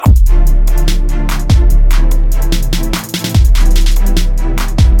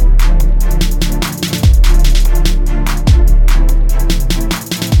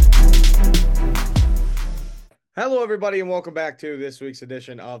everybody, and welcome back to this week's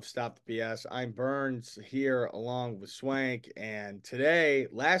edition of Stop the BS. I'm Burns here along with Swank, and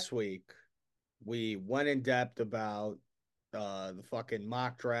last week, we went in depth about the fucking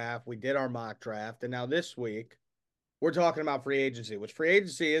mock draft. We did our mock draft, and now this week, we're talking about free agency, which free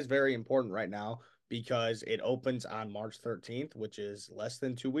agency is very important right now because it opens on March 13th, which is less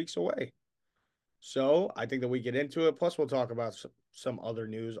than 2 weeks away. So I think that we get into it. Plus, we'll talk about some other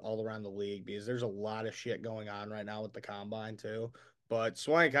news all around the league because there's a lot of shit going on right now with the combine too. But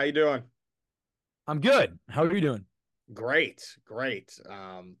Swank, how you doing? I'm good. How are you doing? Great, great.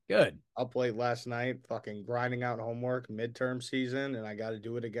 Good. Up late last night, fucking grinding out homework, midterm season, and I got to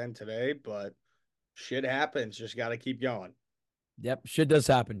do it again today. But shit happens. Just got to keep going. Yep, shit does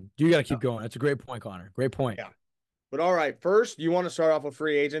happen. You got to Yeah. keep going. That's a great point, Connor. Great point. Yeah. But all right, first, you want to start off with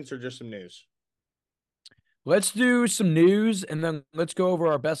free agents or just some news? Let's do some news and then let's go over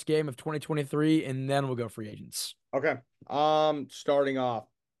our best game of 2023 and then we'll go free agents. Okay. Starting off,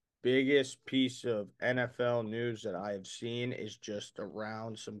 biggest piece of NFL news that I have seen is just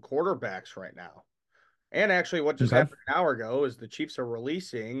around some quarterbacks right now. And actually, what just Okay. happened an hour ago is the Chiefs are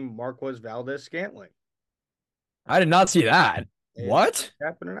releasing Marquez Valdez-Scantling. I did not see that. It What? just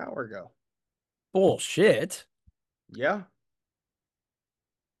happened an hour ago. Bullshit. Yeah.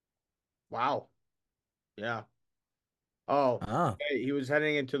 Wow. Yeah. Oh, Ah. okay. He was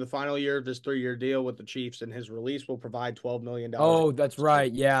heading into the final year of his 3-year deal with the Chiefs, and his release will provide $12 million. Oh, that's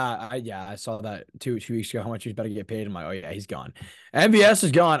right. Yeah, I saw that two weeks ago how much he's about to get paid. I'm like, oh yeah, he's gone. MVS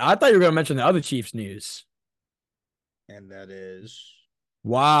is gone. I thought you were gonna mention the other Chiefs news. And that is.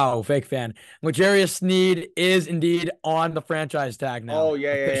 Wow, fake fan. L'Jarius Sneed is indeed on the franchise tag now. Oh,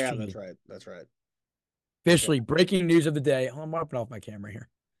 yeah, yeah, yeah. That's Officially. right. That's right. Yeah. Officially, breaking news of the day. Oh, I'm wiping off my camera here.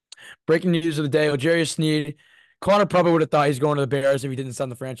 Breaking news of the day. L'Jarius Sneed. Connor probably would have thought he's going to the Bears if he didn't sign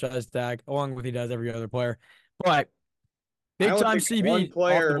the franchise tag, along with he does every other player. But I big only time think one CB off the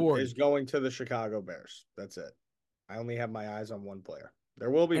player board. is going to the Chicago Bears. That's it. I only have my eyes on one player. There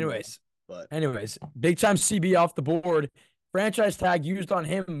will be more, Anyways, but anyways, big time CB off the board. Franchise tag used on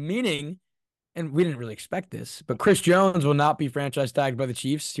him, meaning, and we didn't really expect this, but Chris Jones will not be franchise tagged by the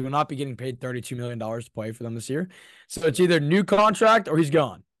Chiefs. He will not be getting paid $32 million to play for them this year. So it's either new contract or he's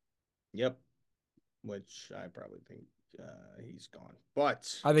gone. yep. Which I probably think he's gone. But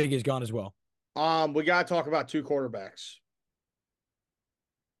I think he's gone as well. we gotta talk about two quarterbacks,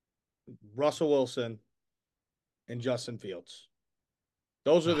 Russell Wilson and Justin Fields.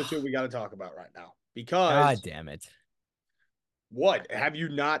 Those are the two we got to talk about right now. God Because damn it. what have you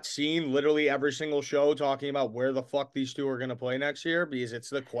not seen? Literally every single show talking about where the fuck these two are going to play next year because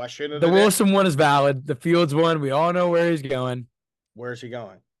it's the question of The the day. Wilson one is valid. The Fields one, we all know where he's going. Where's he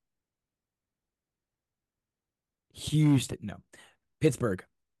going? Houston, no. Pittsburgh.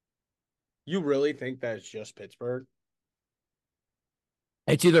 You really think that it's just Pittsburgh?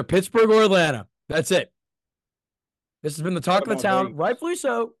 It's either Pittsburgh or Atlanta. That's it. This has been the What talk of the about town, Vegas? rightfully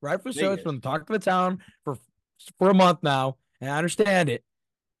so. Rightfully so. It's Vegas. been the talk of the town for a month now, and I understand it.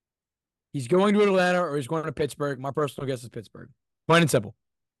 He's going to Atlanta or he's going to Pittsburgh. My personal guess is Pittsburgh. Plain and simple.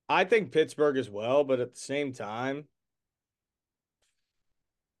 I think Pittsburgh as well, but at the same time,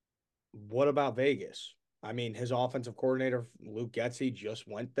 what about Vegas? I mean, his offensive coordinator, Luke Getsy, just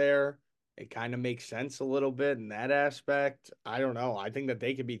went there. It kind of makes sense a little bit in that aspect. I don't know. I think that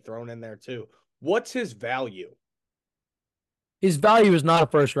they could be thrown in there too. What's his value? His value is not a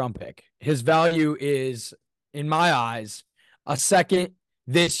first round pick. His value is, in my eyes, a second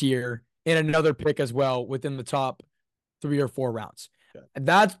this year and another pick as well within the top 3 or 4 rounds. Okay. And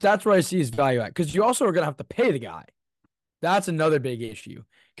that's where I see his value at. Because you also are going to have to pay the guy. That's another big issue.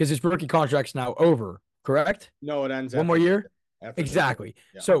 Because his rookie contract's now over, correct? No, it ends One after more year? after this year. Exactly.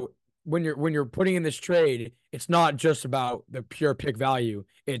 Yeah. So when you're putting in this trade, it's not just about the pure pick value.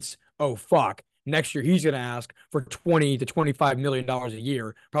 It's, oh fuck. Next year he's going to ask for 20 to 25 million dollars a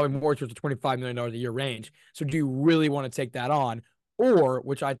year, probably more towards the 25 million dollars a year range. So do you really want to take that on? Or,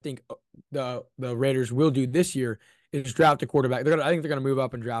 which I think the Raiders will do this year, is draft a quarterback. I think they're gonna move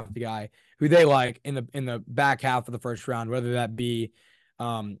up and draft the guy who they like in the back half of the first round, whether that be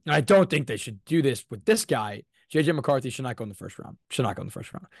and I don't think they should do this with this guy. JJ McCarthy should not go in the first round. Should not go in the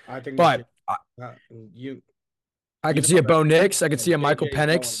first round. I think But you I you could know see a that Bo Nix. I could that see a Michael JJ's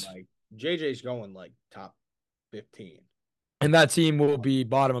Penix. JJ's going like top 15. And that team will be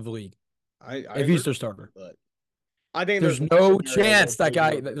bottom of the league I if agree, he's their starter. but I think There's there's one no scenario where chance that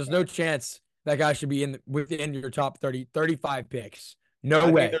guy. JJ There's works no out. chance that guy should be within your top 30, 35 picks. No I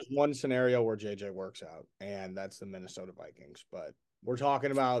think way. there's one scenario where JJ works out, and that's the Minnesota Vikings. But we're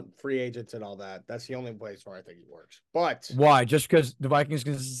talking about free agents and all that. That's the only place where I think he works. But Why? Just because the Vikings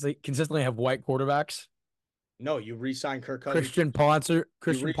consistently have white quarterbacks? No, you re-sign Kirk Cousins. Christian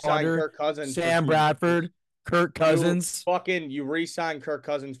You re-sign Ponder, Kirk Cousins for Sam 2 years. Bradford, Kirk Cousins. You re-sign Kirk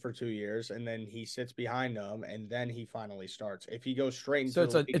Cousins for 2 years, and then he sits behind them, and then he finally starts. If he goes straight So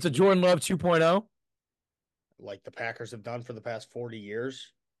into the it's a league, Jordan Love 2.0. like the Packers have done for the past 40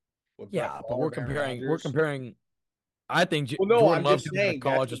 years with Brett Yeah, but Favre, Aaron we're Rodgers. comparing. I think Well, no, Jordan I'm Love just coming out of saying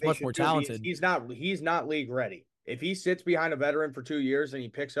that's college what is they much more should do. talented. He's not league ready. If he sits behind a veteran for 2 years and he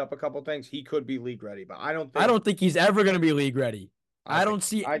picks up a couple things, he could be league ready. But I don't think he's ever going to be league ready. I I think don't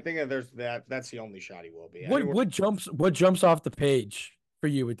see I think that that's the only shot he will be. what jumps off the page for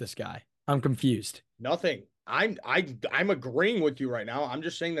you with this guy. I'm confused. Nothing. I'm agreeing with you right now. I'm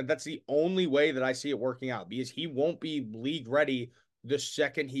just saying that that's the only way that I see it working out because he won't be league ready the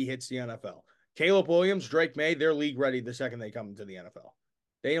second he hits the NFL. Caleb Williams, Drake May, they're league ready the second they come into the NFL.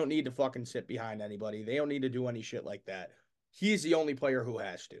 They don't need to fucking sit behind anybody. They don't need to do any shit like that. He's the only player who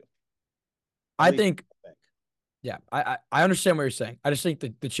has to. I think, yeah, I understand what you're saying. I just think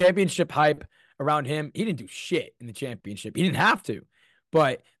the championship hype around him, he didn't do shit in the championship. He didn't have to.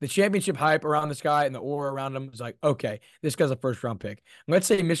 But the championship hype around this guy and the aura around him is like, okay, this guy's a first round pick. Let's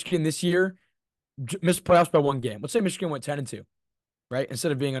say Michigan this year missed playoffs by one game. Let's say Michigan went 10-2, right?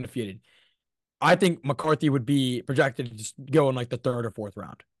 Instead of being undefeated. I think McCarthy would be projected to just go in like the third or fourth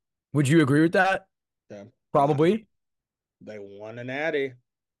round. Would you agree with that? Yeah. Probably. They won an Natty.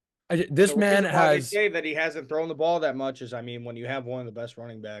 This man why they has. say that he hasn't thrown the ball that much is, I mean, when you have one of the best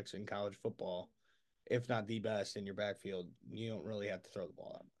running backs in college football, if not the best in your backfield, you don't really have to throw the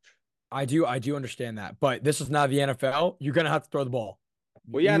ball that much. I do understand that, but this is not the NFL. You're gonna have to throw the ball.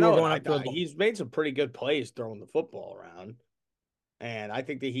 Well, yeah, no, he's made some pretty good plays throwing the football around, and I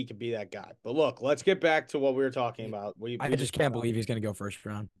think that he could be that guy. But look, let's get back to what we were talking about. I just can't believe he's gonna go first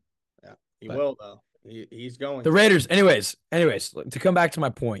round. Yeah, he will though. He's going. The Raiders, anyways, to come back to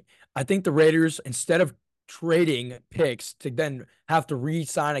my point, I think the Raiders, instead of trading picks to then have to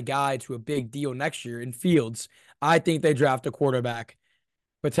re-sign a guy to a big deal next year in Fields, I think they draft a quarterback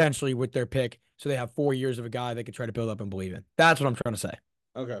potentially with their pick, so they have 4 years of a guy they could try to build up and believe in. That's what I'm trying to say.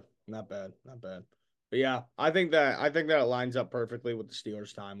 Okay, not bad. But yeah, I think that it lines up perfectly with the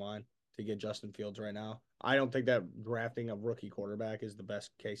Steelers' timeline to get Justin Fields right now. I don't think that drafting a rookie quarterback is the best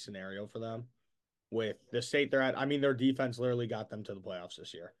case scenario for them. With the state they're at, I mean, their defense literally got them to the playoffs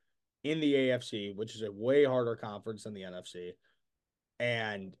this year in the AFC, which is a way harder conference than the NFC.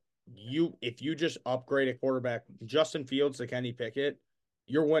 And if you just upgrade a quarterback, Justin Fields to Kenny Pickett,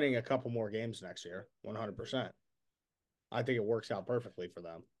 you're winning a couple more games next year, 100%. I think it works out perfectly for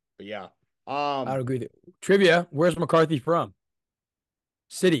them. But yeah, I would agree with you. Trivia: where's McCarthy from?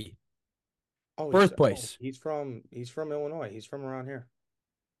 City. Birthplace. He's from Illinois. He's from around here.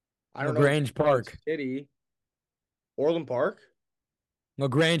 I don't LaGrange know. Park. City. Orland Park?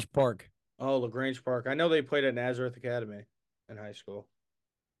 LaGrange Park. Oh, LaGrange Park. I know they played at Nazareth Academy in high school.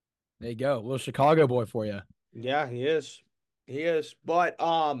 There you go. A little Chicago boy for you. Yeah, he is. He is. But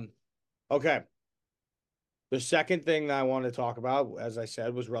okay. The second thing that I wanted to talk about, as I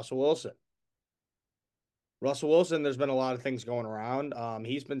said, was Russell Wilson. Russell Wilson, there's been a lot of things going around.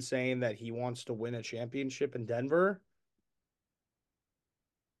 He's been saying that he wants to win a championship in Denver.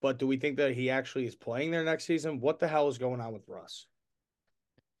 But do we think that he actually is playing there next season? What the hell is going on with Russ?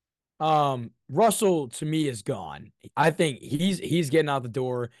 Russell to me is gone. I think he's getting out the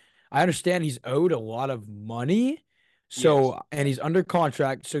door. I understand he's owed a lot of money. So, yes. And he's under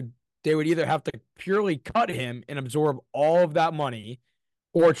contract. So they would either have to purely cut him and absorb all of that money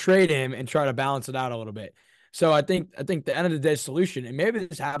or trade him and try to balance it out a little bit. So I think the end of the day solution, and maybe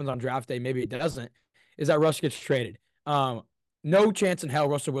this happens on draft day, maybe it doesn't, is that Russ gets traded. No chance in hell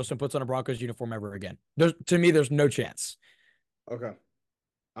Russell Wilson puts on a Broncos uniform ever again. To me, there's no chance. Okay.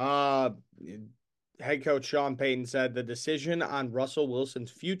 Head coach Sean Payton said the decision on Russell Wilson's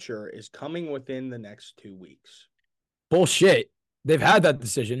future is coming within the next 2 weeks. Bullshit. They've had that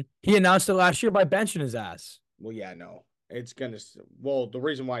decision. He announced it last year by benching his ass. Well, yeah, no. The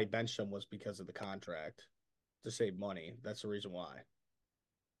reason why he benched him was because of the contract to save money. That's the reason why.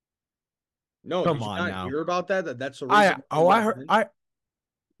 No, come did you on not now. Hear about that? That's the reason. I heard. I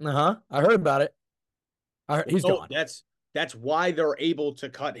heard about it. He's gone. That's why they're able to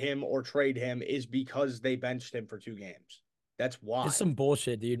cut him or trade him is because they benched him for 2 games. That's why. It's some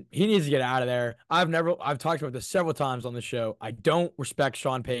bullshit, dude. He needs to get out of there. I've talked about this several times on the show. I don't respect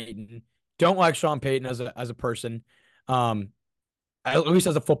Sean Payton. Don't like Sean Payton as a person. At least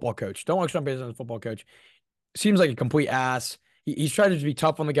as a football coach. Don't like Sean Payton as a football coach. Seems like a complete ass. He's trying to be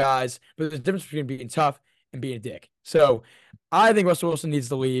tough on the guys, but there's a difference between being tough and being a dick. So I think Russell Wilson needs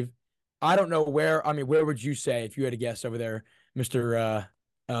to leave. I don't know where. I mean, where would you say if you had a guess over there, Mr.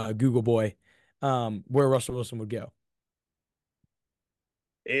 Google boy? where Russell Wilson would go.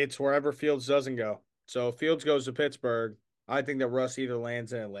 It's wherever Fields doesn't go. So if Fields goes to Pittsburgh, I think that Russ either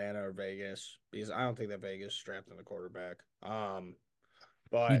lands in Atlanta or Vegas because I don't think that Vegas is drafting the quarterback. You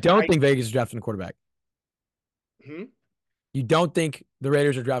But don't think Vegas is drafting a quarterback? hmm? You don't think the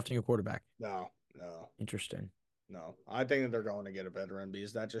Raiders are drafting a quarterback? No, no, Interesting. no. I think that they're going to get a veteran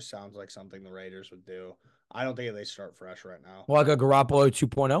because that just sounds like something the Raiders would do. I don't think they start fresh right now. Well, like a Garoppolo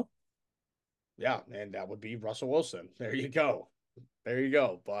 2.0? Yeah, and that would be Russell Wilson. There you go. There you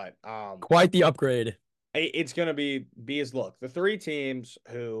go. But Quite the upgrade. it's gonna be his look. The three teams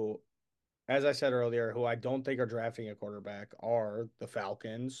who, as I said earlier, who I don't think are drafting a quarterback are the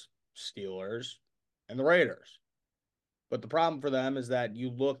Falcons, Steelers, and the Raiders. But the problem for them is that you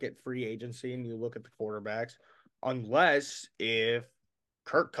look at free agency and you look at the quarterbacks, unless if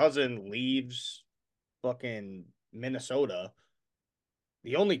Kirk Cousin leaves fucking Minnesota,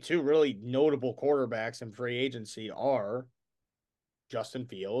 the only two really notable quarterbacks in free agency are Justin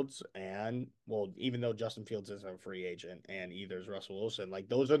Fields and, well, even though Justin Fields isn't a free agent and either is Russell Wilson, like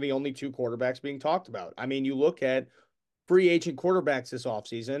those are the only two quarterbacks being talked about. I mean, you look at free agent quarterbacks this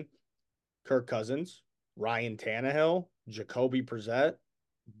offseason: Kirk Cousins, Ryan Tannehill, Jacoby Brissett,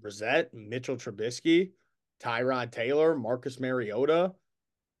 Mitchell Trubisky, Tyrod Taylor, Marcus Mariota.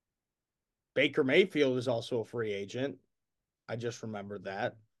 Baker Mayfield is also a free agent. I just remembered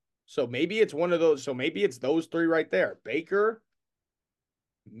that. So maybe it's one of those. So maybe it's those three right there: Baker,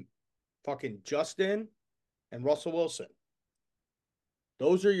 fucking Justin, and Russell Wilson.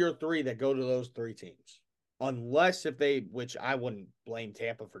 Those are your three that go to those three teams. Unless if they, which I wouldn't blame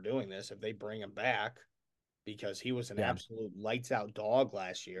Tampa for doing this, if they bring him back because he was an Yeah. absolute lights out dog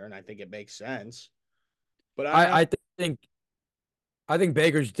last year, and I think it makes sense. But I think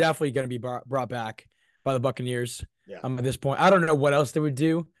Baker's definitely going to be brought back by the Buccaneers. Yeah. At this point, I don't know what else they would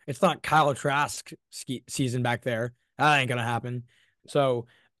do. It's not Kyle Trask season back there. That ain't gonna happen. So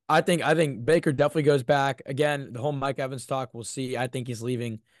I think Baker definitely goes back again. The whole Mike Evans talk, we'll see. I think he's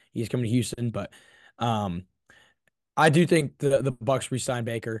leaving. He's coming to Houston, but um, I do think the Bucks re-sign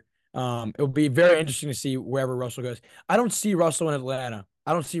Baker. It will be very interesting to see wherever Russell goes. I don't see Russell in Atlanta.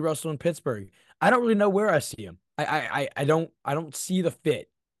 I don't see Russell in Pittsburgh. I don't really know where I see him. I don't see the fit.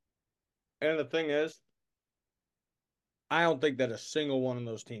 And the thing is, I don't think that a single one of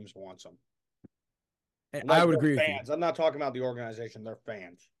those teams wants him. And I Like would they're agree with you. fans. I'm not talking about the organization, they're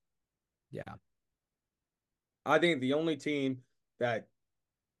fans. Yeah. I think that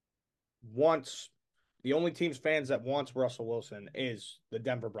wants the only team's fans that wants Russell Wilson is the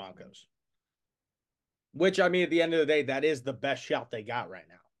Denver Broncos. Which I mean, at the end of the day, that is the best shot they got right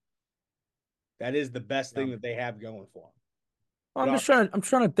now. That is the best Yeah. thing that they have going for them. Well, But I'm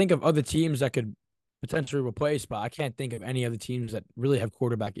trying to think of other teams that could potentially replace, but I can't think of any other teams that really have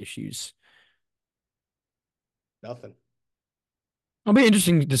quarterback issues. nothing. It'll be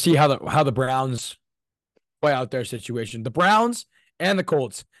interesting to see how the Browns play out their situation. The Browns and the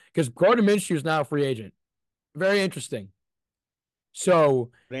Colts, because Gardner Minshew is now a free agent. Very interesting. So,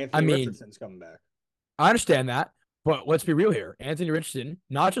 But I Anthony mean, Richardson's coming back. I understand that, but let's be real here. Anthony Richardson,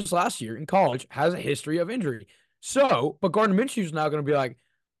 not just last year in college, has a history of injury. So, but Gardner Minshew is now going to be like,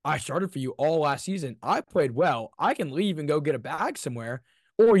 I started for you all last season. I played well. I can leave and go get a bag somewhere,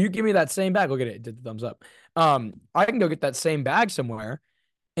 or you give me that same bag. Look at it, it did the thumbs up. I can go get that same bag somewhere,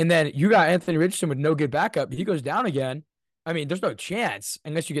 and then you got Anthony Richardson with no good backup. He goes down again. I mean, there's no chance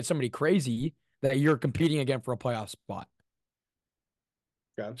unless you get somebody crazy that you're competing again for a playoff spot.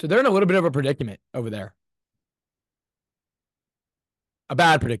 Okay. So they're in a little bit of a predicament over there. A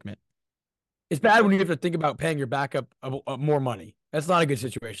bad predicament. It's bad when you have to think about paying your backup more money. That's not a good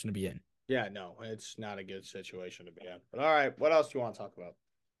situation to be in. Yeah, no, it's not a good situation to be in. But all right, what else do you want to talk about?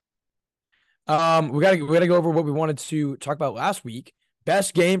 We gotta go over what we wanted to talk about last week.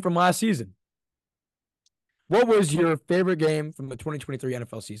 Best game from last season. What was your favorite game from the 2023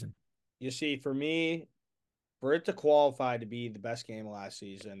 NFL season? You see, for me, for it to qualify to be the best game last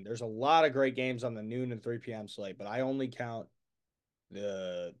season, there's a lot of great games on the noon and 3 p.m. slate, but I only count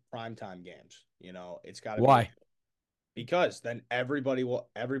the primetime games. It's got to be Why? because then everybody's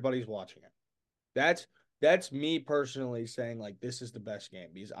watching it. That's me personally saying like this is the best game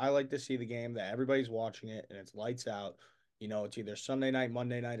because I like to see the game that everybody's watching it and it's lights out. It's either Sunday night,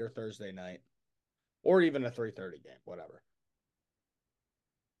 Monday night, or Thursday night, or even a 3:30 game, whatever.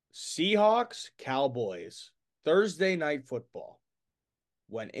 Seahawks, Cowboys, Thursday night football,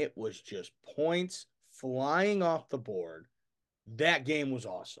 when it was just points flying off the board. That game was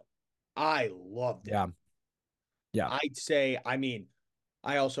awesome. I loved it. Yeah. Yeah. I'd say, I mean,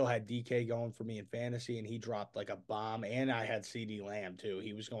 I also had DK going for me in fantasy, and he dropped like a bomb, and I had CD Lamb too.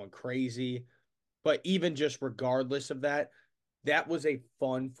 He was going crazy. But even just regardless of that, that was a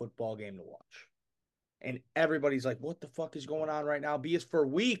fun football game to watch. And everybody's like, what the fuck is going on right now? Because for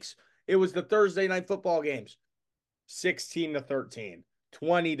weeks, it was the Thursday night football games 16-13,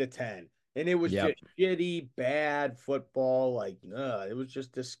 20-10. And it was Yep. just shitty, bad football. Like, it was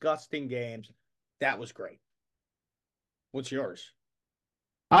just disgusting games. That was great. What's yours?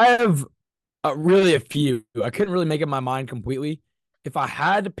 I have really a few. I couldn't really make up my mind completely. If I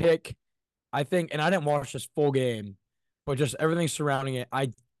had to pick, I think, and I didn't watch this full game, but just everything surrounding it,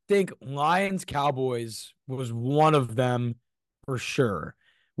 I think Lions Cowboys was one of them for sure,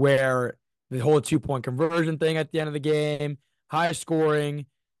 where the whole 2 point conversion thing at the end of the game, high scoring,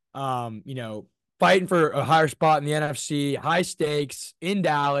 you know, fighting for a higher spot in the NFC, high stakes in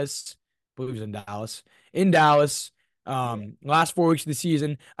Dallas, I believe it was in Dallas, Yeah. last 4 weeks of the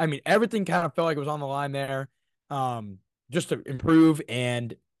season. I mean, everything kind of felt like it was on the line there, just to improve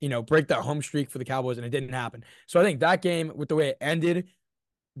and break that home streak for the Cowboys, and it didn't happen. So I think that game, with the way it ended,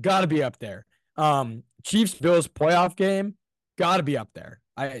 got to be up there. Chiefs Bills playoff game, got to be up there.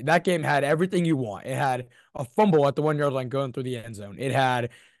 That game had everything you want. It had a fumble at the 1 yard line going through the end zone. It had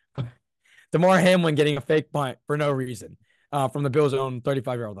Damar Hamlin getting a fake punt for no reason from the Bills' own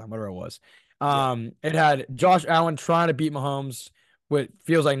 35-yard line, whatever it was. Yeah. It had Josh Allen trying to beat Mahomes. What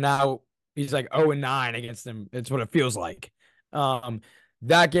feels like now he's like 0-9 against him. It's what it feels like. Um,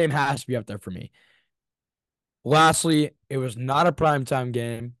 that game has to be up there for me. Lastly, it was not a primetime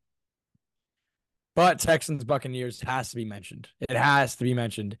game, but Texans Buccaneers has to be mentioned. It has to be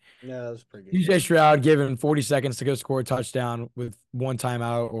mentioned. Yeah, that was a pretty good DJ game. Stroud given 40 seconds to go score a touchdown with one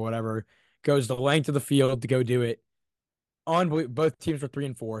timeout or whatever, goes the length of the field to go do it. Unbelievable. Both teams were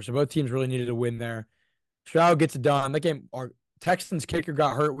 3-4, so both teams really needed a win there. Stroud gets it done. That game, our Texans kicker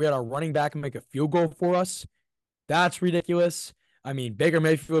got hurt. We had our running back make a field goal for us. That's ridiculous. I mean, Baker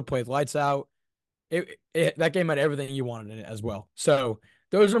Mayfield played lights out. That game had everything you wanted in it as well. So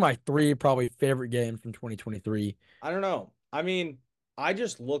those are my three probably favorite games from 2023. I don't know. I mean, I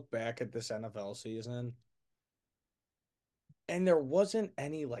just look back at this NFL season and there wasn't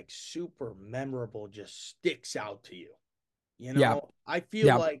any like super memorable just sticks out to you. Yeah, I feel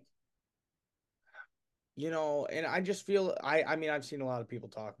yeah. like, and I just feel I mean, I've seen a lot of people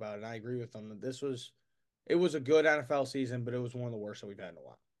talk about it, and I agree with them that it was a good NFL season, but it was one of the worst that we've had in a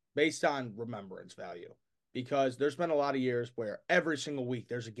while, based on remembrance value. Because there's been a lot of years where every single week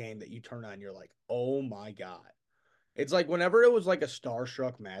there's a game that you turn on, you're like, oh my God. It's like whenever it was like a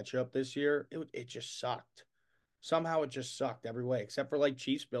starstruck matchup this year, it just sucked. Somehow it just sucked every way, except for like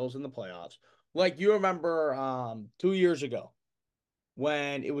Chiefs Bills in the playoffs. Like you remember 2 years ago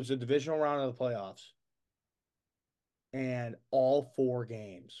when it was the divisional round of the playoffs and all four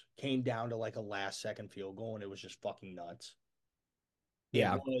games came down to like a last second field goal and it was just fucking nuts. It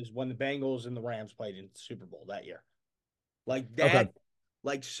Yeah. was when the Bengals and the Rams played in the Super Bowl that year. Like Okay. that,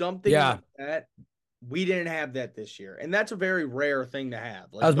 like something Yeah. like that. We didn't have that this year. And that's a very rare thing to have.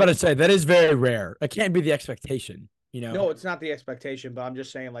 I Like was about no to say that is very rare. That can't be the expectation, you know? No, it's not the expectation, but I'm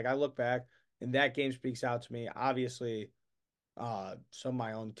just saying, like, I look back and that game speaks out to me. Obviously, some of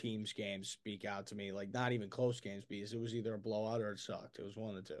my own team's games speak out to me, like not even close games because it was either a blowout or it sucked. It was one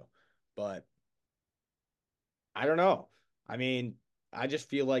of the two. But I don't know. I mean, I just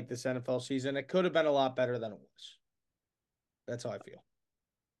feel like this NFL season, it could have been a lot better than it was. That's how I feel.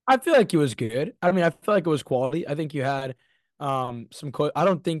 I feel like it was good. I mean, I feel like it was quality. I think you had some close. I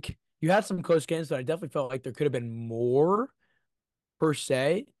don't think you had some close games, but I definitely felt like there could have been more per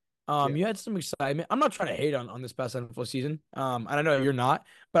se. Yeah. You had some excitement. I'm not trying to hate on this past NFL season. And I know you're not,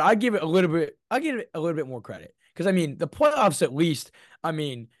 but I give it a little bit. I give it a little bit more credit because I mean the playoffs at least. I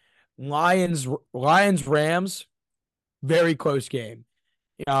mean, Lions, Rams, very close game.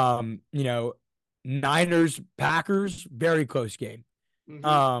 You know, Niners, Packers, very close game. Mm-hmm.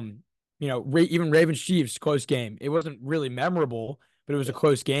 Um, even Ravens Chiefs, close game. It wasn't really memorable, but it was a Yeah.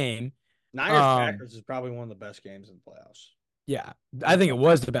 close game. Niners Um, Packers is probably one of the best games in the playoffs. yeah, I That's think it up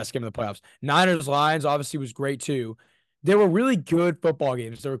was the best game of the playoffs. Niners Lions obviously was great too. They were really good football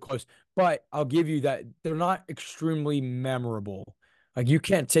games. They were close, but I'll give you that they're not extremely memorable. Like you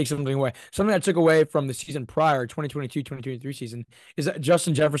can't take something away. Something I took away from the season prior, 2022-2023 season, is that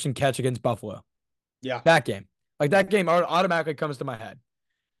Justin Jefferson catch against Buffalo. Yeah. That game. Like that game automatically comes to my head.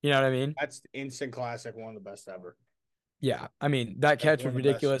 You know what I mean? That's instant classic, one of the best ever. Yeah, I mean that Like catch one was of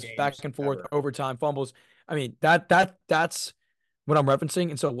the best ridiculous, back games and forth, ever. overtime, fumbles. I mean that's what I'm referencing.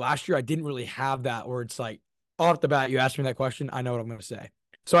 And so last year I didn't really have that where it's like off the bat you asked me that question, I know what I'm going to say.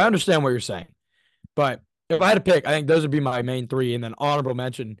 So I understand what you're saying, but if I had to pick, I think those would be my main three, and then honorable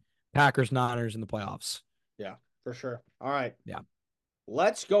mention Packers, Niners in the playoffs. Yeah, for sure. All right. Yeah,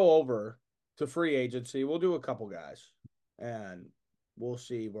 Let's go over to free agency. We'll do a couple guys, and we'll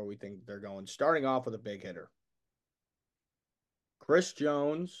see where we think they're going. Starting off with a big hitter. Chris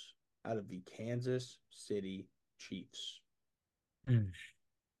Jones out of the Kansas City Chiefs. Mm.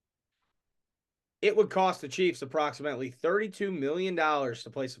 It would cost the Chiefs approximately $32 million to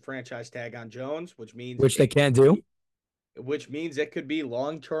place a franchise tag on Jones, Which they can't do. Which means it could be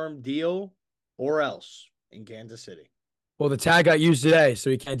long-term deal or else in Kansas City. Well, the tag got used today, so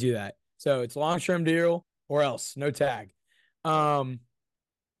he can't do that. So it's long-term deal or else, no tag. I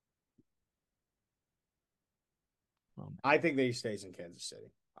think that he stays in Kansas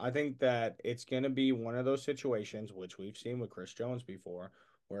City. I think that it's going to be one of those situations, which we've seen with Chris Jones before,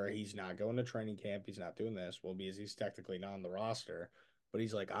 where he's not going to training camp. He's not doing this. Well, because he's technically not on the roster. But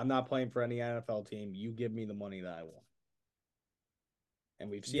he's like, I'm not playing for any NFL team. You give me the money that I want. And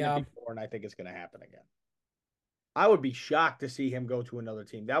we've seen it before, and I think it's going to happen again. I would be shocked to see him go to another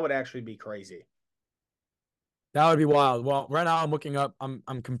team. That would actually be crazy. That would be wild. Well, right now I'm looking up.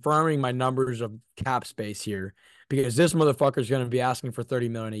 I'm confirming my numbers of cap space here because this motherfucker is going to be asking for 30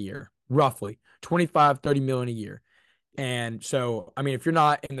 million a year, roughly 25, 30 million a year. And so, I mean, if you're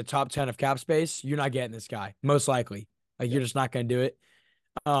not in the top 10 of cap space, you're not getting this guy, most likely. Like, you're just not going to do it.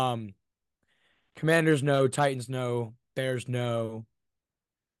 Commanders, no. Titans, no. Bears, no.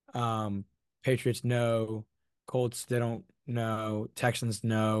 Patriots, no. Colts, they don't know. Texans,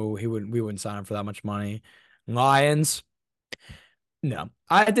 no. We wouldn't sign him for that much money. Lions, no.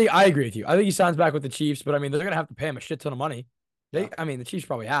 I agree with you. I think he signs back with the Chiefs, but I mean, they're gonna have to pay him a shit ton of money. I mean, the Chiefs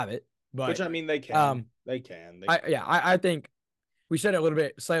probably have it, but which I mean, they can. They can. I think we said it a little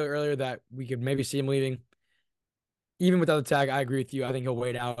bit slightly earlier that we could maybe see him leaving. Even without the tag, I agree with you. I think he'll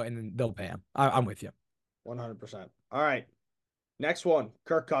wait out and then they'll pay him. I'm with you. 100%. All right. Next one,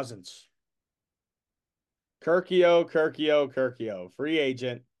 Kirk Cousins. Kirkio, free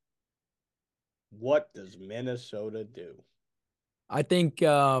agent. What does Minnesota do? I think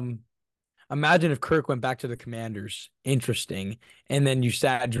imagine if Kirk went back to the Commanders. Interesting. And then you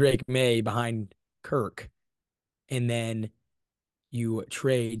sat Drake May behind Kirk. And then you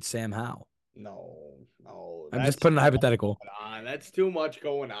trade Sam Howell. No. I'm just putting a hypothetical. That's too much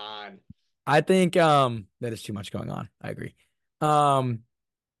going on. I think that is too much going on. I agree.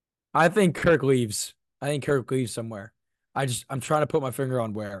 I think Kirk leaves. I think Kirk leaves somewhere. I'm trying to put my finger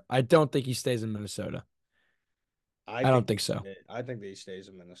on where. I don't think he stays in Minnesota. I don't think so. I think that he stays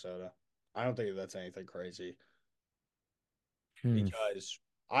in Minnesota. I don't think that's anything crazy. Hmm. Because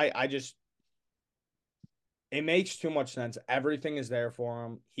I just it makes too much sense. Everything is there for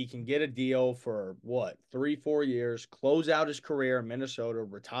him. He can get a deal for what, 3-4 years, close out his career in Minnesota,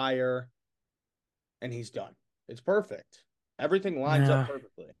 retire, and he's done. It's perfect. Everything lines up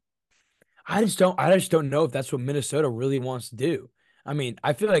perfectly. I just don't know if that's what Minnesota really wants to do. I mean,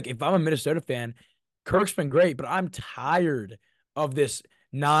 I feel like if I'm a Minnesota fan, Kirk's been great, but I'm tired of this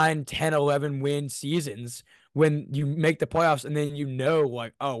 9, 10, 11 win seasons when you make the playoffs and then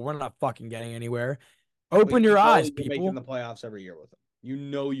like, oh, we're not fucking getting anywhere. Open your eyes, people. Making the playoffs every year with them.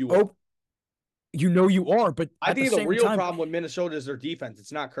 You are. You are, but I think the real problem with Minnesota is their defense.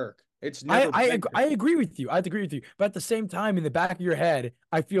 It's not Kirk. It's never. I agree with you. I agree with you. But at the same time, in the back of your head,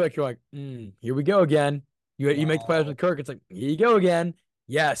 I feel like you're like, here we go again. You make the playoffs with Kirk. It's like, here you go again.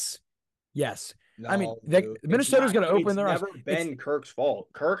 Yes. No, I mean, Minnesota's going to open their eyes. It's never been Kirk's fault.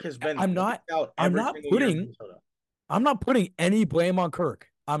 Kirk has been. I'm not putting any blame on Kirk.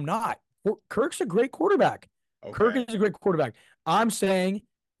 I'm not. Kirk's a great quarterback. Okay. Kirk is a great quarterback. I'm saying,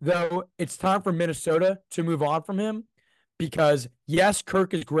 though, it's time for Minnesota to move on from him because, yes,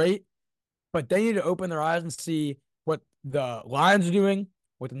 Kirk is great, but they need to open their eyes and see what the Lions are doing,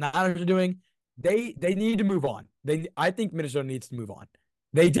 what the Niners are doing. They need to move on. I think Minnesota needs to move on.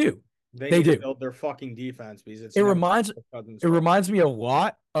 They do. They do build their fucking defense because it reminds me a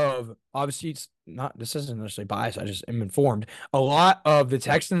lot of, obviously it's not, this isn't necessarily biased, I just am informed, a lot of the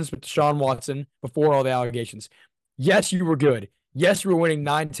Texans with Deshaun Watson before all the allegations. Yes, you were good. Yes, you were winning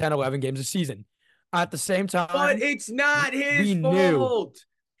 9, 10, 11 games a season. At the same time, but it's not his fault.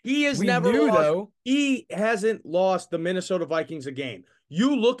 He has never lost. Though. He hasn't lost the Minnesota Vikings a game.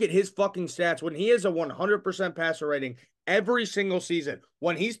 You look at his fucking stats when he has a 100% passer rating every single season,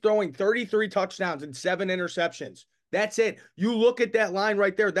 when he's throwing 33 touchdowns and 7 interceptions. That's it. You look at that line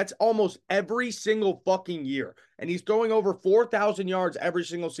right there. That's almost every single fucking year. And he's throwing over 4,000 yards every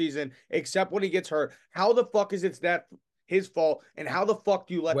single season, except when he gets hurt. How the fuck is it that his fault? And how the fuck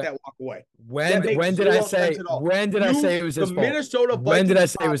do you let that walk away? When did I say it was his fault? When did I say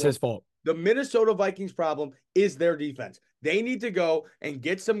it was his fault? The Minnesota Vikings problem is their defense. They need to go and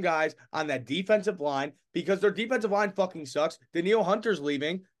get some guys on that defensive line because their defensive line fucking sucks. Danielle Hunter's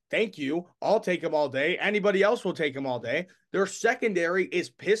leaving. Thank you. I'll take him all day. Anybody else will take him all day. Their secondary is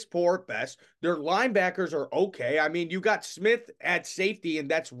piss poor at best. Their linebackers are okay. I mean, you got Smith at safety,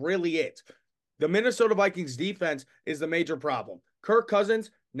 and that's really it. The Minnesota Vikings defense is the major problem. Kirk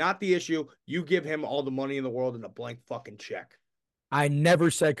Cousins, not the issue. You give him all the money in the world and a blank fucking check. I never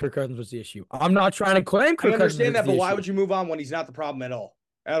said Kirk Cousins was the issue. I'm not trying to claim Kirk I Cousins understand that, is the but why issue. would you move on when he's not the problem at all?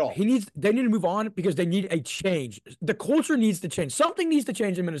 At all. They need to move on because they need a change. The culture needs to change. Something needs to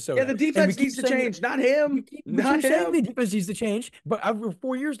change in Minnesota. Yeah, the defense needs to change, not him. Not him. The defense needs to change, but over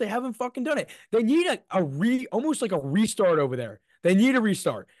 4 years they haven't fucking done it. They need almost like a restart over there. They need a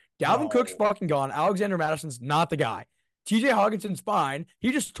restart. Dalvin Cook's fucking gone. Alexander Madison's not the guy. TJ Hawkinson's fine.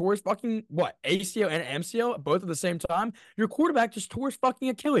 He just tore his fucking ACL and MCL both at the same time. Your quarterback just tore his fucking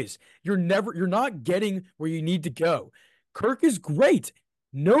Achilles. You're not getting where you need to go. Kirk is great.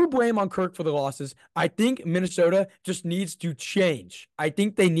 No blame on Kirk for the losses. I think Minnesota just needs to change. I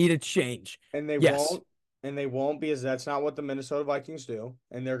think they need a change. And they won't. And they won't because that's not what the Minnesota Vikings do.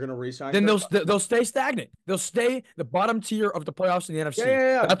 And they're going to re-sign. Then they'll stay stagnant. They'll stay the bottom tier of the playoffs in the NFC.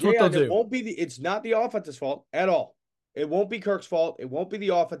 Yeah. That's what they'll do. It won't be it's not the offense's fault at all. It won't be Kirk's fault. It won't be the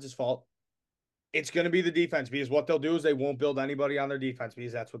offense's fault. It's going to be the defense because what they'll do is they won't build anybody on their defense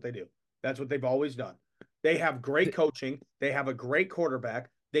because that's what they do. That's what they've always done. They have great coaching. They have a great quarterback.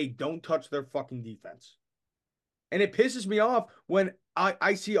 They don't touch their fucking defense. And it pisses me off when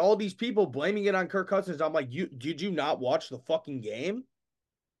I see all these people blaming it on Kirk Cousins. I'm like, did you not watch the fucking game?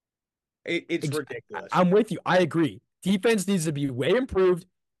 It's ridiculous. I'm with you. I agree. Defense needs to be way improved.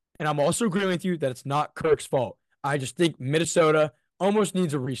 And I'm also agreeing with you that it's not Kirk's fault. I just think Minnesota almost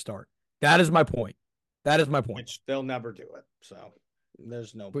needs a restart. That is my point. Which they'll never do it. So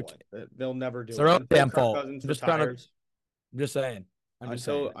there's no point. They'll never do it. It's their own damn fault. Just saying.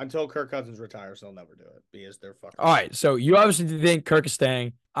 Until Kirk Cousins retires, they'll never do it because they're fucking. All right. So you obviously think Kirk is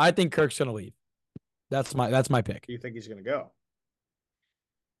staying. I think Kirk's gonna leave. That's my pick. Do you think he's gonna go?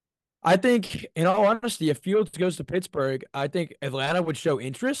 I think, in all honesty, if Fields goes to Pittsburgh, I think Atlanta would show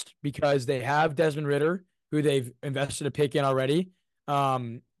interest because they have Desmond Ridder, who they've invested a pick in already.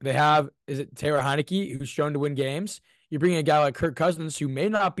 They have, is it Taylor Heineke, who's shown to win games. You bring in a guy like Kirk Cousins, who may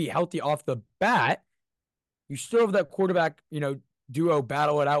not be healthy off the bat. You still have that quarterback, duo,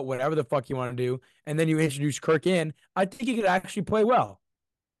 battle it out, whatever the fuck you want to do. And then you introduce Kirk in. I think he could actually play well.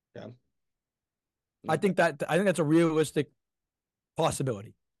 Yeah. I think that's a realistic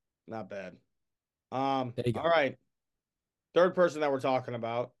possibility. Not bad. There you go. All right. Third person that we're talking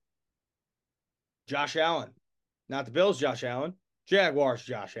about, Josh Allen. Not the Bills, Josh Allen. Jaguars,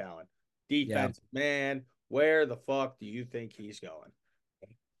 Josh Allen. Defense, man, where the fuck do you think he's going?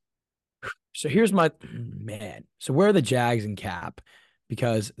 So here's my man. So where are the Jags in cap?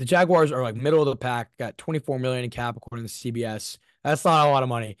 Because the Jaguars are like middle of the pack, got $24 million in cap according to CBS. That's not a lot of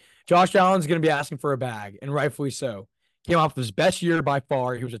money. Josh Allen's going to be asking for a bag, and rightfully so. Came off his best year by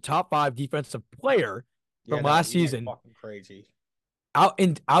far. He was a top 5 defensive player from last season. Fucking crazy.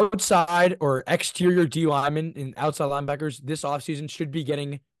 Outside or exterior D linemen and outside linebackers this offseason should be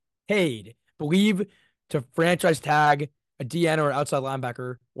getting paid. Believe to franchise tag a DN or an outside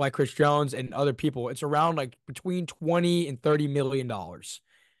linebacker like Chris Jones and other people. It's around like between $20 and $30 million.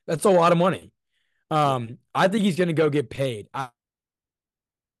 That's a lot of money. I think he's going to go get paid.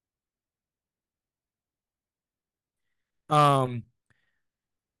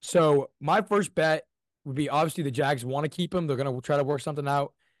 So my first bet would be obviously the Jags want to keep him. They're going to try to work something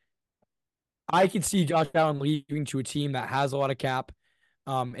out. I could see Josh Allen leaving to a team that has a lot of cap,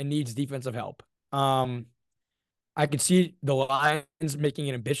 and needs defensive help. I could see the Lions making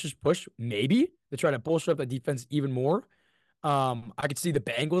an ambitious push, maybe, to try to bolster up the defense even more. I could see the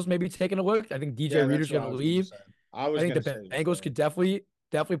Bengals maybe taking a look. I think DJ Reader's going to leave. I think the Bengals could definitely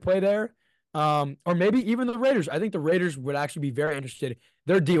play there. Or maybe even the Raiders. I think the Raiders would actually be very interested.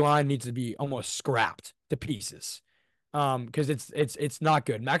 Their D-line needs to be almost scrapped to pieces. Because it's not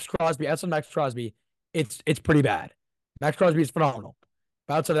good. Max Crosby, outside Max Crosby, it's pretty bad. Max Crosby is phenomenal.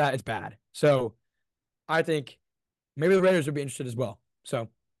 But outside of that, it's bad. So I think maybe the Raiders would be interested as well. So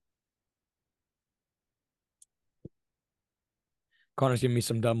Connor's giving me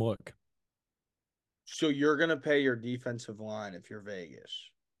some dumb look. So you're gonna pay your defensive line if you're Vegas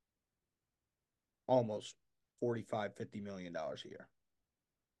almost $45-50 million a year.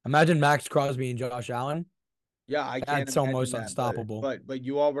 Imagine Max Crosby and Josh Allen. Yeah, I can't. That's almost unstoppable. But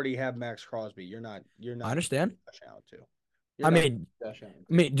you already have Max Crosby. You're not. I understand. Josh Allen too. I mean,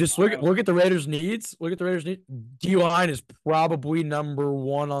 just look at the Raiders' needs. Look at the Raiders' needs. D-line is probably number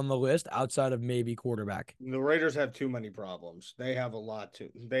 1 on the list outside of maybe quarterback. The Raiders have too many problems. They have a lot to.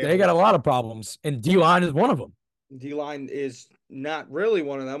 They got a lot of problems, and D-line is one of them. D-line is not really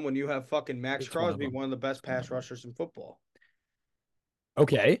one of them when you have fucking Max It's one of Crosby, them. one of the best It's one pass of them. rushers in football,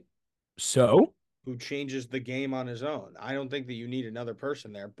 Okay. So who changes the game on his own. I don't think that you need another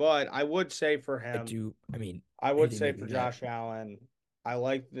person there, but I would say for I him, do. I mean, I would anything say they can for get. Josh Allen, I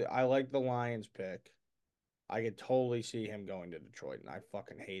like the Lions pick. I could totally see him going to Detroit, and I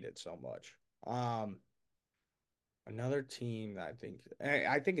fucking hate it so much. Um, Another team that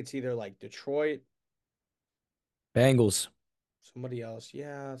I think it's either like Detroit, Bengals. somebody else.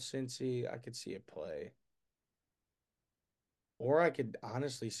 Yeah, Cincy, I could see it play. Or I could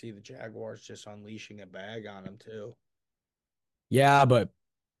honestly see the Jaguars just unleashing a bag on them too. Yeah, but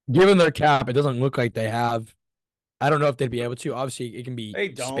given their cap, it doesn't look like they have. I don't know if they'd be able to. Obviously, it can be They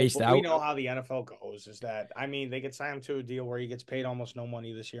don't, spaced but we out. know how the NFL goes. Is that I mean, they could sign him to a deal where he gets paid almost no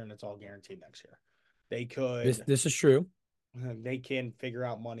money this year, and it's all guaranteed next year. They This could, this is true. they can figure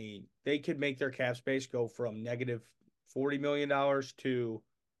out money. They could make their cap space go from negative $40 million to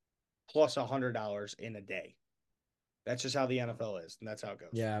plus $100 in a day. That's just how the NFL is, and that's how it goes.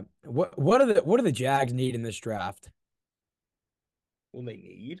 Yeah. What do the Jags need in this draft? Will they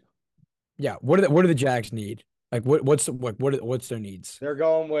need? Yeah. What do the Jags need? Like what's their needs? They're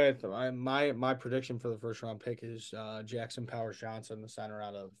going with my prediction for the first round pick is Jackson Powers Johnson, the center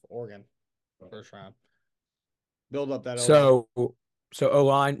out of Oregon, first round. Build up that O line. So so O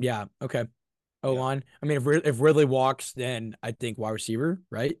line, yeah, okay. O Yeah, line. I mean, if Ridley walks, then I think wide receiver,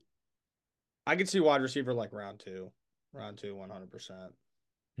 right? I could see wide receiver like round two, 100%.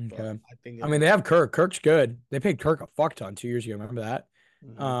 But Okay. I think I it'll mean, be. they have Kirk. Kirk's good. They paid Kirk a fuck ton 2 years ago. Remember that?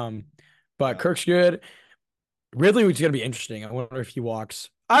 Mhm. Um, but Yeah, Kirk's good. Ridley was gonna be interesting. I wonder if he walks.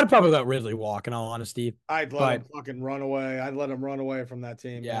 I'd probably let Ridley walk, in all honesty. I'd let him But fucking run away. I'd let him run away from that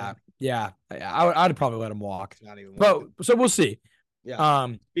team, man. I'd probably let him walk. It's not even worth But it. so we'll see. Yeah.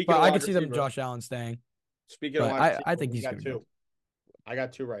 Um, Speaking but of I wide could see them receiver, Josh Allen staying. speaking of But wide I receiver, think we he's got gonna go. two. I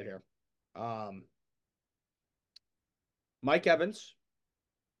got two right here. Um, Mike Evans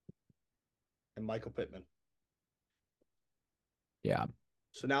and Michael Pittman. Yeah.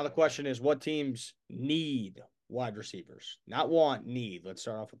 So now the question is, what teams need wide receivers? Not want, need. Let's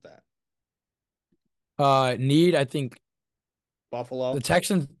start off with that. Need, I think the Buffalo.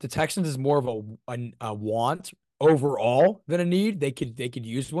 Texans the Texans is more of a want overall than a need. They could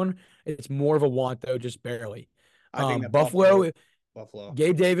use one. It's more of a want though, just barely. I think that Buffalo. Buffalo, Buffalo.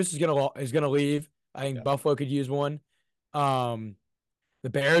 Gabe Davis is gonna leave. I think Yeah. Buffalo could use one. Um, the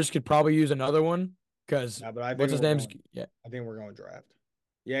Bears could probably use another one because Yeah, but I what's think his we're name's going. yeah. I think we're going draft.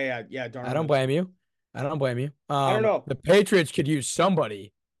 Yeah. I Darnell don't Mooney. blame you. I don't blame you. I don't know. The Patriots could use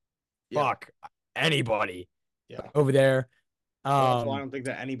somebody. Yeah. Fuck anybody Yeah. over there. But also, I Um, don't think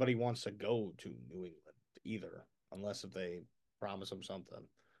that anybody wants to go to New England either, unless if they promise them something.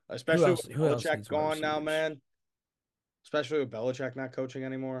 who Especially else? with Who else Belichick needs wide gone now, receivers? man. Especially with Belichick not coaching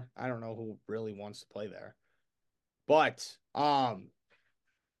anymore. I don't know who really wants to play there. But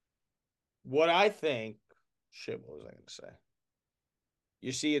what I think, shit, what was I going to say?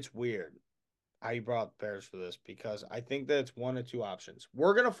 You see, it's weird how you brought Bears for this because I think that it's one of two options.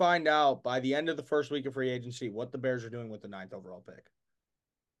 We're going to find out by the end of the first week of free agency what the Bears are doing with the ninth overall pick.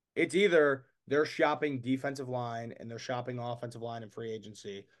 It's either they're shopping defensive line and they're shopping offensive line in free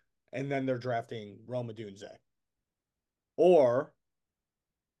agency, and then they're drafting Rome Odunze. Or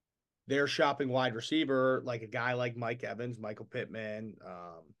they're shopping wide receiver, like a guy like Mike Evans, Michael Pittman,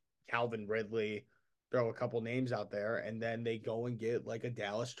 Calvin Ridley, throw a couple names out there, and then they go and get like a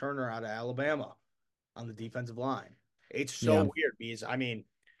Dallas Turner out of Alabama on the defensive line. It's Yeah, so weird because I mean,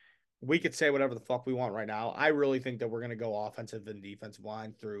 we could say whatever the fuck we want right now. I really think that we're gonna go offensive and defensive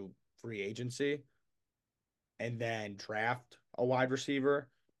line through free agency and then draft a wide receiver,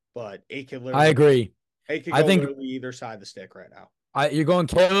 but I agree. it could I go think literally either side of the stick right now. you're going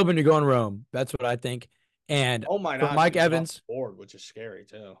Caleb and you're going Rome. That's what I think. And Oh, might for Mike honestly get off the Evans, board, which is scary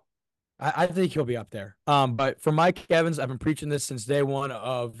too. I think he'll be up there. But for Mike Evans, I've been preaching this since day one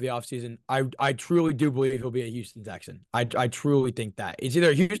of the offseason. I truly do believe he'll be a Houston Texan. I truly think that. It's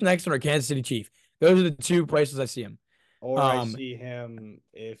either a Houston Texan or Kansas City Chief. Those are the two places I see him. Or I Um, see him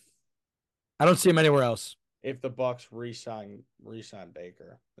I don't see him anywhere else. if the Bucks re-sign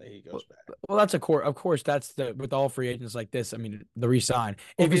Baker, that he goes back. Well, that's a core. Of course, that's the with all free agents like this. I mean, the resign.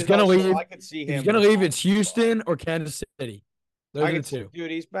 Well, If he's because gonna also leave, I could see if he's him gonna leave, resign. it's Houston or Kansas City. Those I are the could see, two.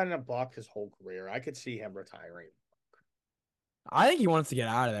 dude, he's been in a Buck his whole career. I could see him retiring. I think he wants to get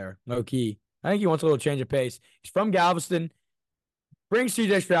out of there, low key. I think he wants a little change of pace. He's from Galveston. Bring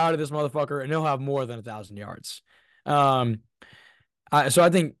CJ Stroud to this motherfucker, and he'll have more than 1,000 yards. Um, so I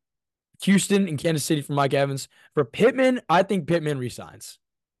think Houston and Kansas City for Mike Evans. For Pittman, I think Pittman resigns.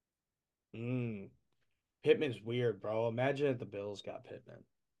 Mm. Pittman's weird, bro. Imagine if the Bills got Pittman.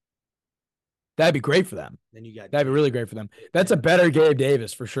 That'd be great for them. Then you got That'd be Gabe really great for them. That's a Pittman. better Gabe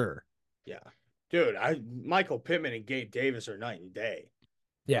Davis for sure. Yeah. Dude, Michael Pittman and Gabe Davis are night and day.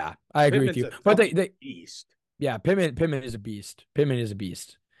 Yeah, I agree with Pittman's you. a But fucking they beast. yeah, Pittman is a beast. Pittman is a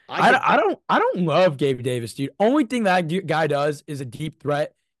beast. I could I don't love Gabe Davis, dude. Only thing that guy does is a deep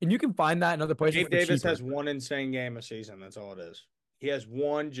threat, and you can find that in other places Gabe for Davis cheaper. has one insane game a season. That's all it is. He has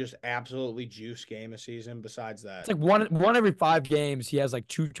one just absolutely juice game a season. Besides It's that, like one every 5 games, he has like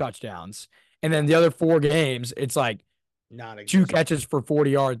 2 touchdowns, and then yeah, the other 4 games, it's like two non-existent. catches for 40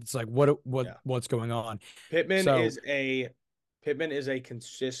 yards. It's like Yeah, what's going on? Pittman So is a Pittman is a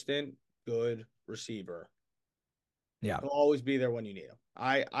consistent good receiver. yeah, He'll always be there when you need him.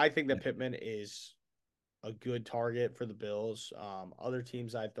 I think that Pittman is a good target for the Bills. Other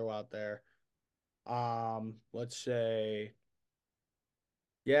teams I'd throw out there. Let's say,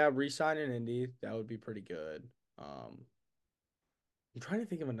 yeah, re-sign in Indy. That would be pretty good. I'm trying to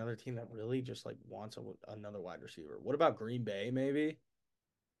think of another team that really just like wants another wide receiver. What about Green Bay? Maybe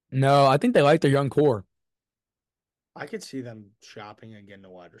no, I think they like their young core. I could see them shopping and getting a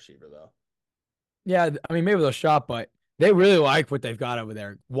wide receiver though. Yeah, I mean maybe they'll shop, but they really like what they've got over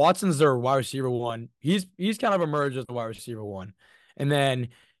there. Watson's their wide receiver one. He's kind of emerged as the wide receiver one, and then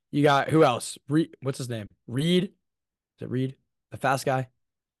you got who else? What's his name? Reed? Is it Reed? The fast guy?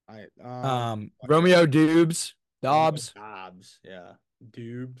 I Romeo Dubes, Romeo Dobbs. Dobbs, yeah,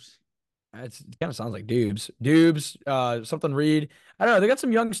 Dubes. It kind of sounds like Dubes. Dubes, something Reed. I don't know. They got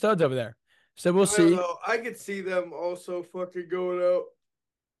some young studs over there. So we'll I don't see. know. I could see them also fucking going out,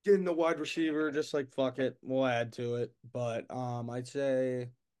 getting the wide receiver, just like fuck it, we'll add to it. But I'd say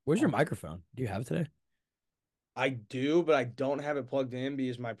Where's your microphone? Do you have it today? I do, but I don't have it plugged in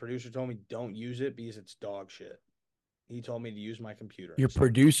because my producer told me don't use it because it's dog shit. He told me to use my computer Your instead.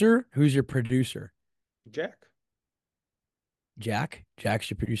 producer? Who's your producer? Jack, Jack? Jack's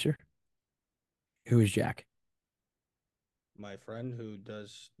your producer? Who is Jack? my friend who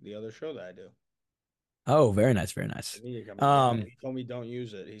does the other show that I do. Oh, very nice, very nice. The media company. Yeah, Um, he told me don't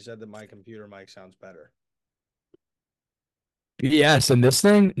use it. He said that my computer mic sounds better. yes, and this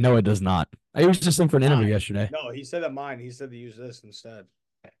thing? No, it does not. I used this thing for an interview Mine. yesterday. No, he said that mine. He said to use this instead.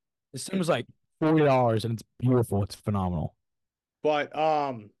 This thing was like $40 and it's beautiful. It's phenomenal. But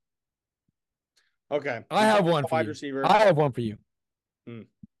okay. I We have talked one about for wide you. receiver. I have one for you. Hmm.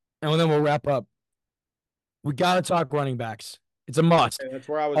 And then we'll wrap up. We got to talk running backs. It's a must. Okay, that's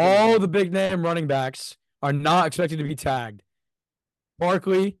where I was gonna All go. the big name running backs are not expected to be tagged.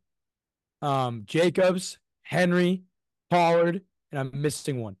 Barkley, Jacobs, Henry, Pollard, and I'm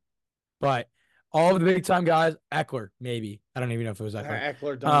missing one. But all of the big time guys, Eckler, maybe. I don't even know if it was Eckler.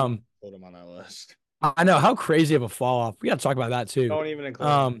 Eckler, don't even Um, put him on that list. I know how crazy of a fall off. We got to talk about that too. Don't even include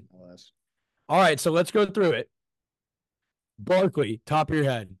him on the list. All right, so let's go through it. Barkley, top of your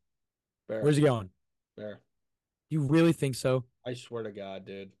head. Fair, Where's he going? fair. You really think so? I swear to God,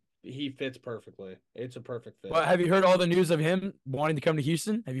 dude. He fits perfectly. It's a perfect fit. But have you heard all the news of him wanting to come to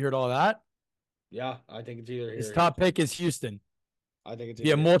Houston? Have you heard all of that? Yeah, I think it's either His here. top pick is Houston. I think it's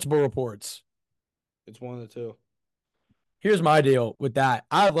Via either. multiple reports. It's one of the two. Here's my deal with that.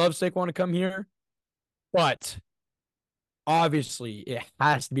 I love Saquon to come here, but obviously it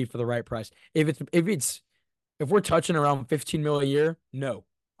has to be for the right price. If we're touching around 15 mil a year, no.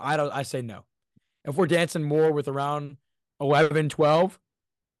 I say no. If we're dancing more with around 11, 12,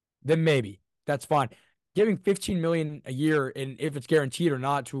 then maybe. That's fine. Giving 15 million a year and if it's guaranteed or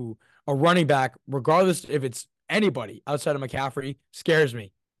not to a running back, regardless if it's anybody outside of McCaffrey, scares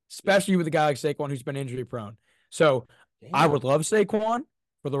me. Especially with a guy like Saquon who's been injury prone. So I Damn. would love Saquon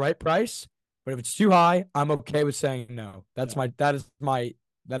for the right price, but if it's too high, I'm okay with saying no. Yeah. That is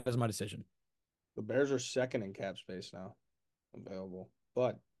my decision. The Bears are second in cap space now available.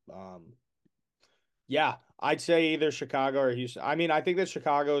 But yeah, I'd say either Chicago or Houston. I mean, I think that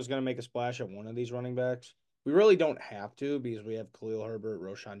Chicago is going to make a splash at one of these running backs. We really don't have to because we have Khalil Herbert,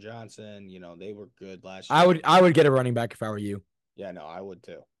 Roshan Johnson. You know, they were good last year. I would get a running back if I were you. Yeah, no, I would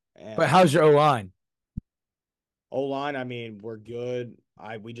too. And But how's your O line? O line, I mean, we're good.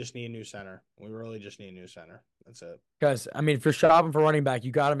 We just need a new center. We really just need a new center. That's it. Because I mean, if you're shopping for running back,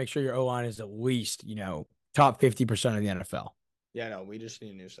 you got to make sure your O line is at least top 50% of the NFL. Yeah, no, we just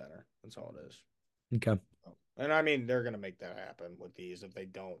need a new center. That's all it is. Okay. And I mean, they're gonna make that happen with these. If they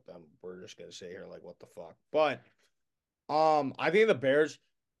don't, then we're just gonna sit here like, what the fuck? But I think the Bears.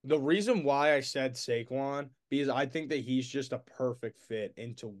 The reason why I said Saquon because I think that he's just a perfect fit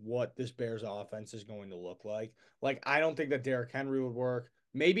into what this Bears offense is going to look like. Like, I don't think that Derrick Henry would work.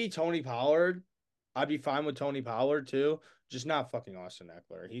 Maybe Tony Pollard, I'd be fine with Tony Pollard too, just not fucking Austin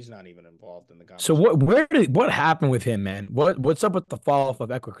Eckler. He's not even involved in the So conversation. what happened with him, man? What's up with the fall off of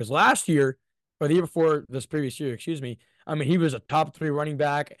Eckler? Because last year or the year before this previous year, excuse me, I mean he was a top 3 running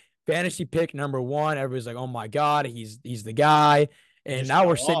back, fantasy pick #1. Everybody's like, oh my god, he's the guy. He And just now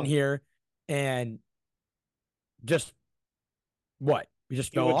we're fell sitting off. here and just what? We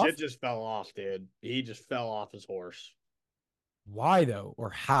just He fell legit off. just fell off, dude. He just fell off his horse. Why though, or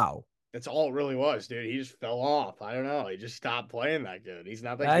how? That's all it really was, dude. He just fell off. I don't know. He just stopped playing that good. He's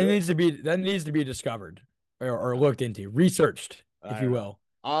not that good. That needs to be discovered or looked into, researched, if I you don't know.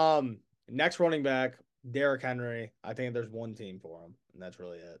 will. Next running back, Derrick Henry. I think there's one team for him, and that's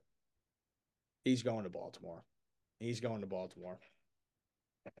really it. He's going to Baltimore. He's going to Baltimore.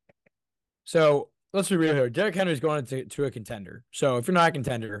 So let's be real here. Derrick Henry's going to a contender. So if you're not a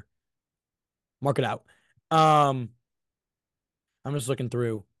contender, mark it out. I'm just looking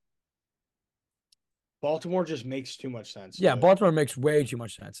through. Baltimore just makes too much sense, Yeah, dude. Baltimore makes way too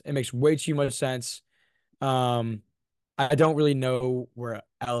much sense. It makes way too much sense. Um, I don't really know where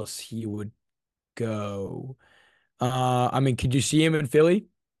else he would go. I mean, could you see him in Philly?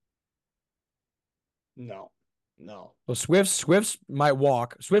 No, no. Well, Swift's might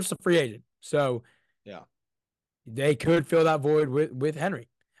walk. Swift's a free agent, so Yeah, they could fill that void with Henry.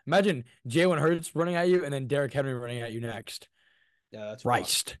 Imagine Jalen Hurts running at you and then Derrick Henry running at you next. yeah, that's fucked.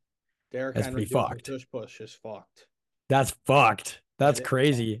 Christ, Derrick that's Henry pretty doing the fucked. push is fucked. That's fucked. That That's is fucked.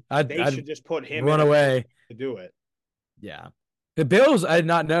 crazy. They I'd should just put him in run a away. to do it. Yeah. The Bills, I did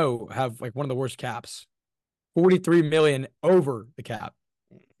not know, have like one of the worst caps. 43 million over the cap.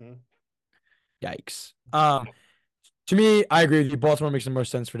 Mm-hmm. Yikes. To me, I agree with you. Baltimore makes the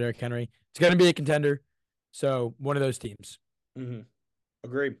most sense for Derrick Henry. It's gonna be a contender. So one of those teams. Mm-hmm.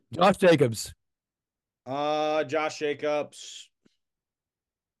 Agreed. Josh Jacobs. Josh Jacobs.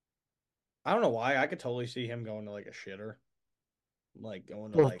 I don't know why. I could totally see him going to like a shitter. Like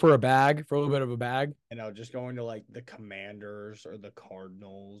going to like, For a bag, for a little bit of a bag. just going to like the Commanders or the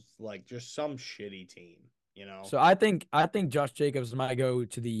Cardinals, like just some shitty team, you know? So I think Josh Jacobs might go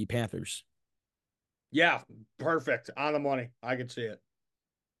to the Panthers. Yeah, perfect. On the money. I could see it.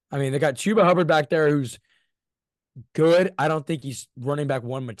 I mean, they got Chuba Hubbard back there who's good. I don't think he's running back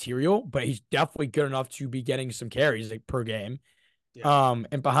one material, but he's definitely good enough to be getting some carries like per game. Yeah.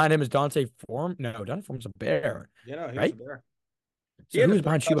 And behind him is Dante Form. No, Dante Form's a bear, He was a right? bear. He So had a who's three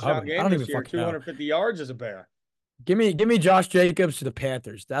behind Chuba touchdown Hubbard? I game don't this even year, fucking know. 250 yards as a bear. Give me Josh Jacobs to the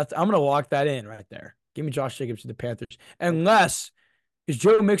Panthers. I'm gonna lock that in right there. Give me Josh Jacobs to the Panthers. Unless is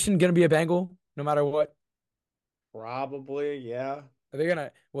Joe Mixon gonna be a Bengal no matter what? Probably, yeah. Are they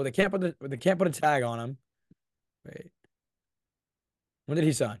gonna? Well, they can't put a tag on him. Wait, when did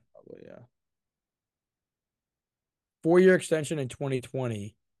he sign? Probably, yeah. 4-year extension in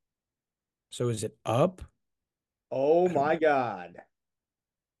 2020. So is it up? Oh I don't my know. God.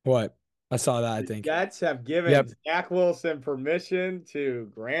 What? I saw that, I The think. Jets have given Yep. Zach Wilson permission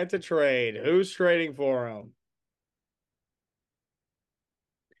to grant a trade. Who's trading for him?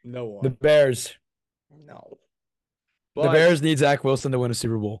 No The one. Bears. No. The But Bears need Zach Wilson to win a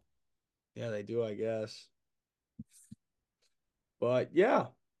Super Bowl. yeah, they do, I guess. But yeah.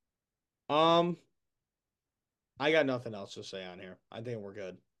 Um, I got nothing else to say on here. I think we're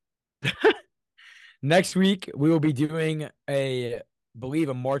good. Next week, we will be doing believe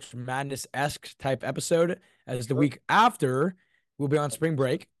a March Madness-esque type episode. As the Sure. week after, we'll be on spring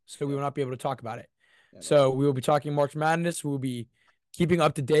break, so we will not be able to talk about it. Yeah, no. So we will be talking March Madness. We will be keeping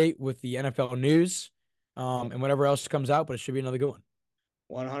up to date with the NFL news, and whatever else comes out. But it should be another good one.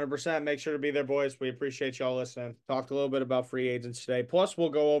 100%. Make sure to be there, boys. We appreciate y'all listening. Talked a little bit about free agents today. Plus, we'll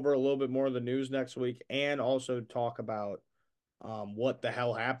go over a little bit more of the news next week and also talk about what the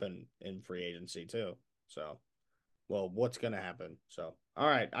hell happened in free agency, too. So, well, what's going to happen. So, all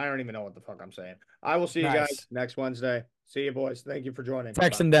right. I don't even know what the fuck I'm saying. I will see you guys Nice. next Wednesday. See you, boys. Thank you for joining.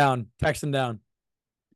 Text Bye. him down. Text him down.